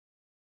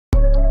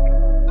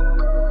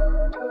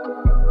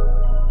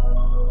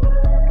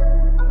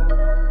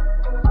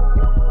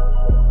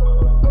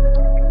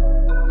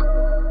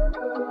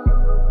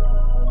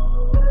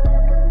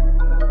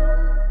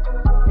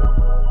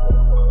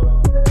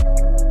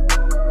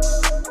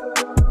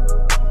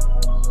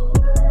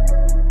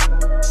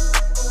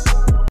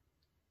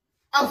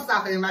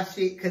stopping my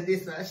shit because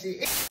this is my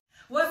shit.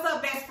 What's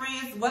up, best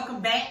friends?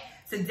 Welcome back.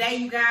 Today,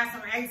 you guys,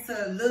 I'm reacting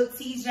to Lil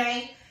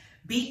Tjay,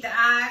 Beat the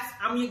Odds.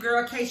 I'm your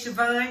girl, K.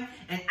 Siobhan,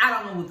 and I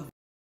don't know what the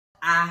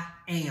I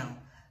am.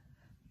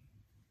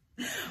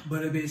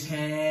 But a bitch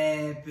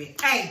happy.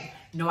 Hey,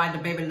 know why the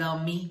baby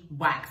love me?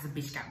 Why? Because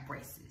the bitch got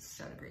braces.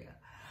 Show the girl.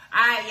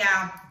 Alright,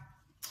 y'all.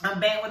 I'm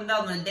back with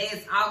another one. Today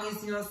is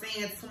August, you know what I'm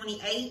saying,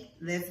 28th.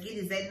 Let's get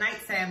it. It's at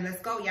nighttime.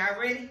 Let's go. Y'all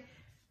ready?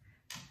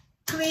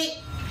 Click.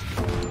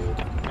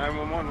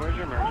 911, where's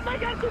your man? Oh my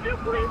God, could you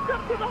please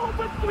come to the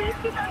homeless, please?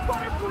 To that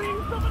corner,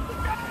 please. Someone to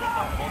get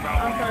out.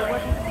 I'm sorry,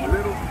 what is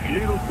it?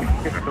 Little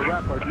Tjay, the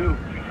rapper, dude.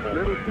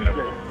 Little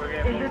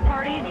Tjay. Is this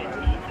party?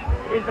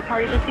 Is the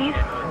party deceased?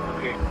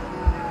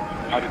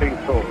 I think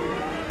so.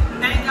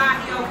 Thank God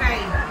he okay.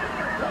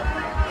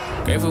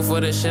 Grateful for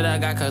the shit I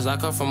got, cause I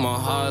come from a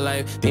hard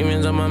life.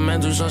 Demons on my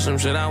mental, so some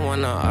shit I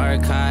wanna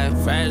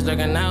archive. Friends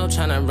looking out,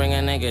 tryna bring a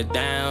nigga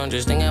down.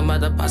 Just thinking about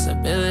the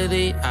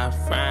possibility, I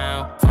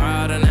frown. Far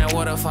out in that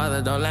water,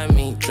 Father, don't let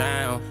me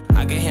drown.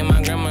 I can hear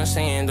my grandma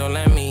saying, don't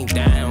let me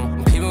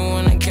down. People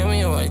wanna kill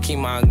me or keep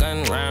my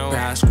gun round.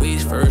 I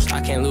squeeze first,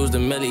 I can't lose the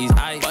millies.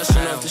 I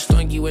bustin' off the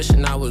stonky,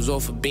 wishing I was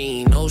off a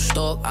bean. No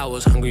stalk, I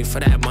was hungry for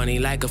that money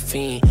like a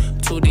fiend.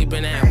 Too deep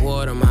in that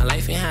water, my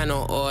life ain't had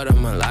no order.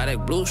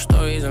 Melodic blue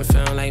stories, I'm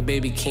feeling like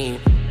Baby King.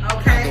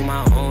 Okay. I do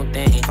my own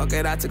thing. Fuck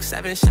it, I took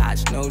 7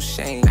 shots, no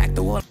shame. Back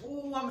to water.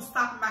 Ooh, I'm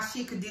stopping my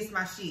shit cause this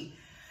my shit.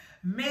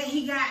 Man,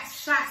 he got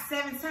shot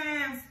 7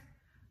 times.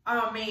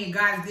 Oh man,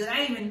 God is good.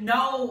 I didn't even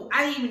know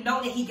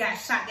that he got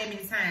shot that many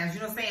times. You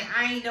know what I'm saying?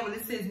 I ain't never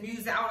listened to his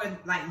music. I would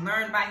like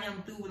learn about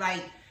him through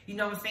like, you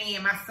know what I'm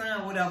saying, my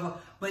son, whatever.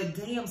 But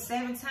damn,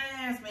 7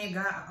 times, man,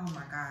 God, oh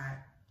my God.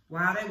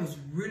 Wow, they was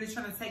really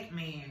trying to take,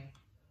 man.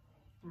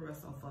 We're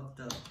so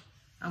fucked up.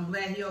 I'm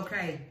glad he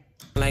okay.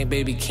 Like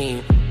Baby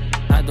King.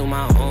 I do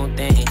my own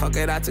thing. Fuck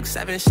it, I took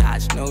 7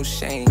 shots, no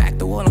shame. Back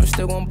the wall, I'm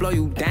still gonna blow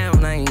you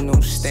down. I ain't no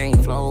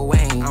stain, flow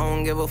away. I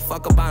don't give a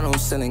fuck about no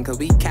ceiling, cause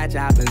we catch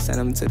up and send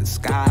them to the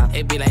sky.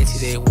 It be like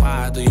Tjay,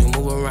 why do you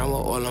move around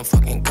with all them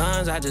fucking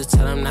guns? I just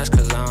tell them that's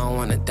cause I don't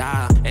wanna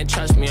die. And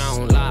trust me, I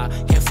don't lie.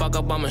 Can't fuck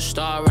up, I'm a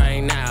star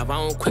right now. If I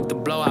don't quick to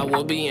blow, I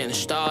will be in the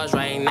stars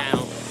right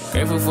now.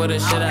 Grateful for the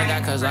shit I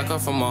got, cause I come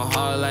from a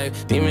hard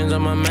life. Demons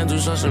on my mental,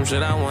 so some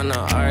shit I wanna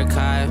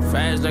archive.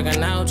 Friends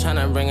looking out,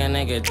 tryna bring a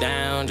nigga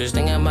down. Just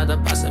thinking about the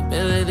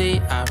possibility,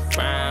 I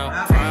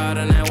frown. Far out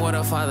in that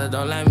water, Father,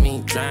 don't let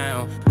me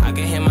drown. I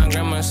can hear my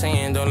grandma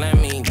saying, don't let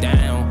me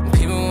down.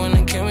 People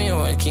wanna kill me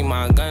or keep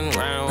my gun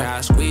round.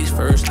 I squeeze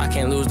first, I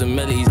can't lose the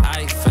millies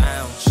I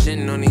found.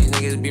 Shitting on these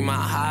niggas be my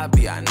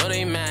hobby. I know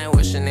they mad,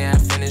 wishing they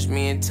had finished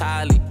me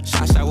entirely.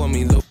 Shots out with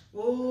me, look.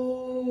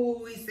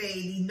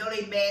 You know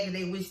they mad and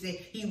they wish that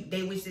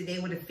they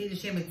would have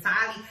finished him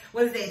entirely.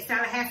 What is that?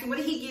 Tallahassee? Where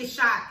did he get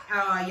shot,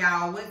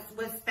 y'all?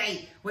 What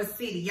state? What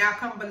city? Y'all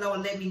come below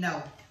and let me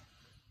know.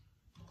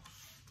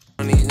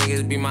 These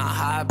niggas be my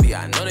hobby.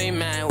 I know they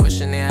mad,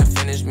 wishing they had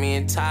finished me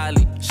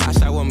entirely.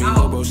 Shots out with me,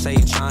 bro, say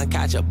he tryna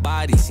catch a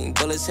body. Seen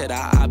bullets hit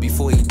our eye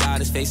before he died.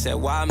 His face said,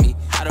 why me?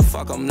 How the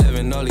fuck I'm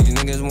living? All these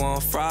niggas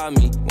wanna fry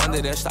me.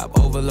 Wonder they'll stop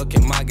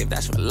overlooking my gift,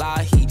 that's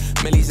Wallahi.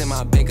 Millies in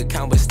my bank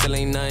account, but still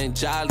ain't nothing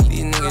jolly.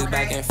 These niggas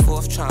back and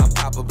forth tryna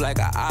pop up like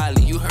a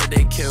ollie. You heard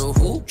they kill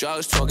who?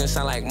 Drugs talking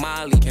sound like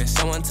Molly. Can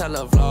someone tell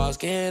the vlogs,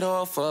 get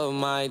off of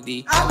my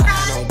D? Never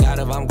had no doubt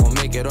if I'm gonna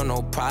make it or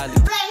no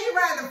probably. Man, he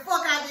riding the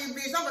fuck out of this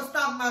bitch. I'm gonna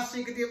stop my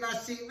shit and do my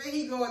shit. Man,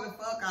 he going the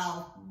fuck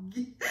off.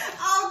 Okay,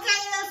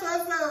 that's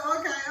what's up.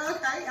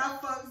 Okay, I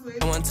fucks with.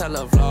 Someone tell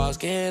the vlogs,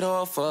 get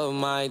off of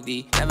my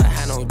D. Never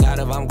had no doubt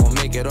if I'm gonna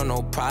make it or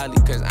no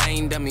probably. Cause I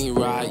ain't dummy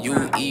ride,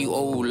 you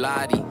old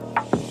lottie.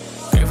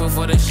 Grateful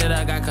for the shit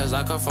I got, cause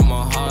I come from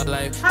a hard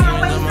life. Even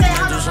though my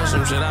mental, so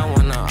some shit I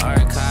wanna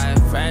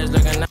archive. Friends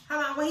looking out.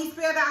 Hold on, when he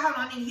spelled out, hold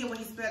on, I didn't hear when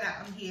he spelled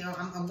out. I'm here,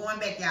 I'm going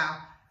back, y'all.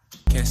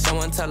 Can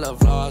someone tell the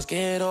vlogs,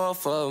 get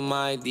off of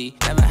my D?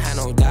 Never had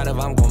no doubt if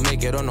I'm gonna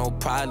make it or no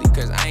probably.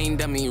 Cause I ain't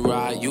dummy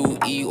ride,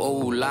 you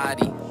old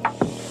lottie.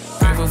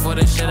 Grateful for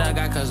the shit I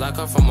got, cause I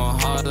come from a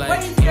hard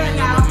life. Even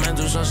though my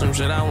mental, so some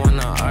shit I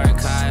wanna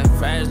archive.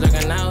 Friends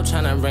looking out,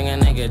 tryna bring a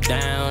nigga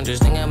down.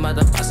 Just thinking about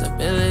the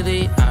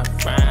possibility, I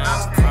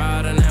frown.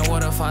 Proud in that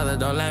water, Father,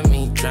 don't let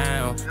me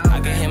drown. I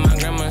can hear my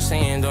grandma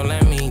saying, don't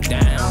let me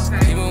down.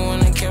 People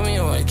wanna kill me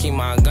or keep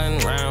my gun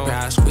round.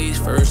 I squeeze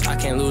first, I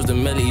can't lose the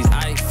millies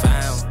I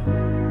found.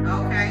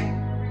 Okay.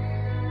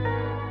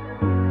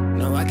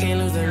 No, I can't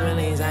lose the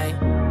millies I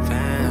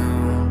found.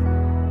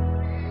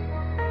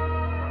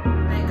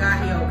 Thank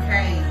God he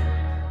okay.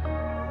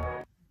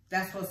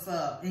 That's what's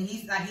up. And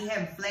he's like, he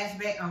having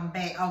flashback on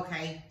back.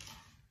 Okay.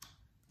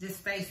 Just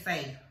stay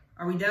safe.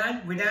 Are we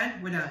done? We're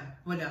done? We're done.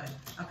 We're done.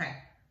 Okay.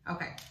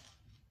 Okay.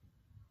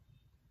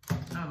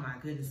 Oh my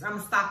goodness. I'm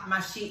gonna stop my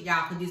shit,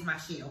 y'all, because this is my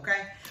shit,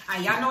 okay?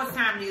 Alright, y'all know what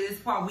time it is. This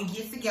part we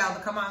get together,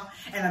 come on,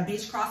 and a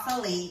bitch cross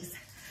her legs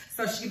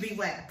so she can be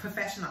what?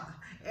 Professional.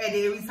 And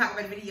then we talk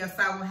about the video, so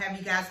I won't have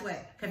you guys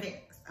what?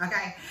 Connect,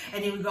 okay?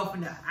 And then we go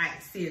from there.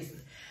 Alright, seriously.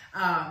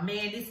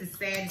 Man, this is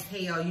sad as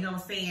hell, you know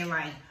what I'm saying?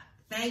 Like,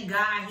 thank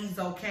God he's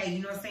okay.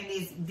 You know what I'm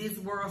saying? This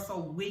world so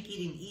wicked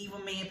and evil,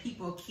 man.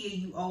 People will kill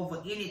you over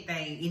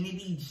anything. And it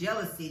be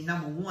jealousy,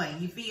 number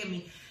one. You feel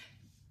me?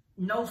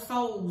 No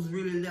souls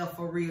really left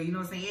for real. You know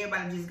what I'm saying?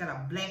 Everybody just got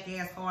a black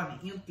ass heart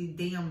and empty,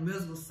 damn,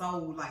 miserable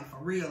soul. Like, for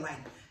real. Like,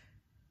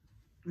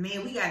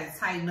 man, we got to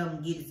tighten up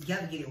and get it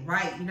together, get it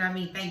right. You know what I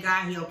mean? Thank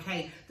God he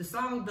okay. The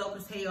song dope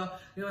as hell.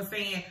 You know what I'm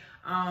saying?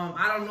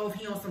 I don't know if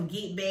he on some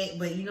get back,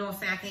 but you know what I'm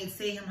saying? I can't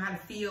tell him how to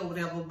feel or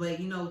whatever. But,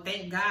 you know,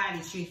 thank God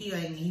that you're here.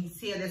 And he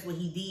said that's what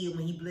he did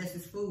when he blessed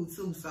his food,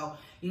 too. So,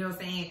 you know what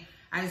I'm saying?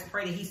 I just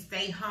pray that he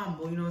stay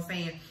humble. You know what I'm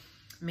saying?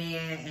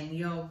 Man, and,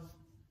 you know,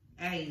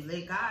 hey,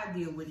 let God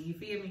deal with it. You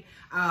feel me?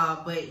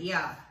 But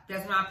yeah,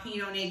 that's my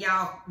opinion on that.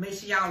 Y'all, make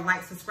sure y'all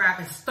like, subscribe,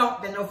 and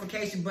stomp the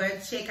notification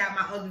button. Check out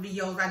my other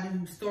videos. I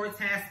do story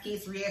time,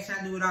 skits, reaction.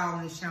 I do it all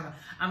on this channel.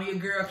 I'm your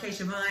girl, K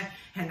Siobhan,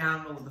 and I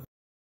don't know what the f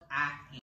I am.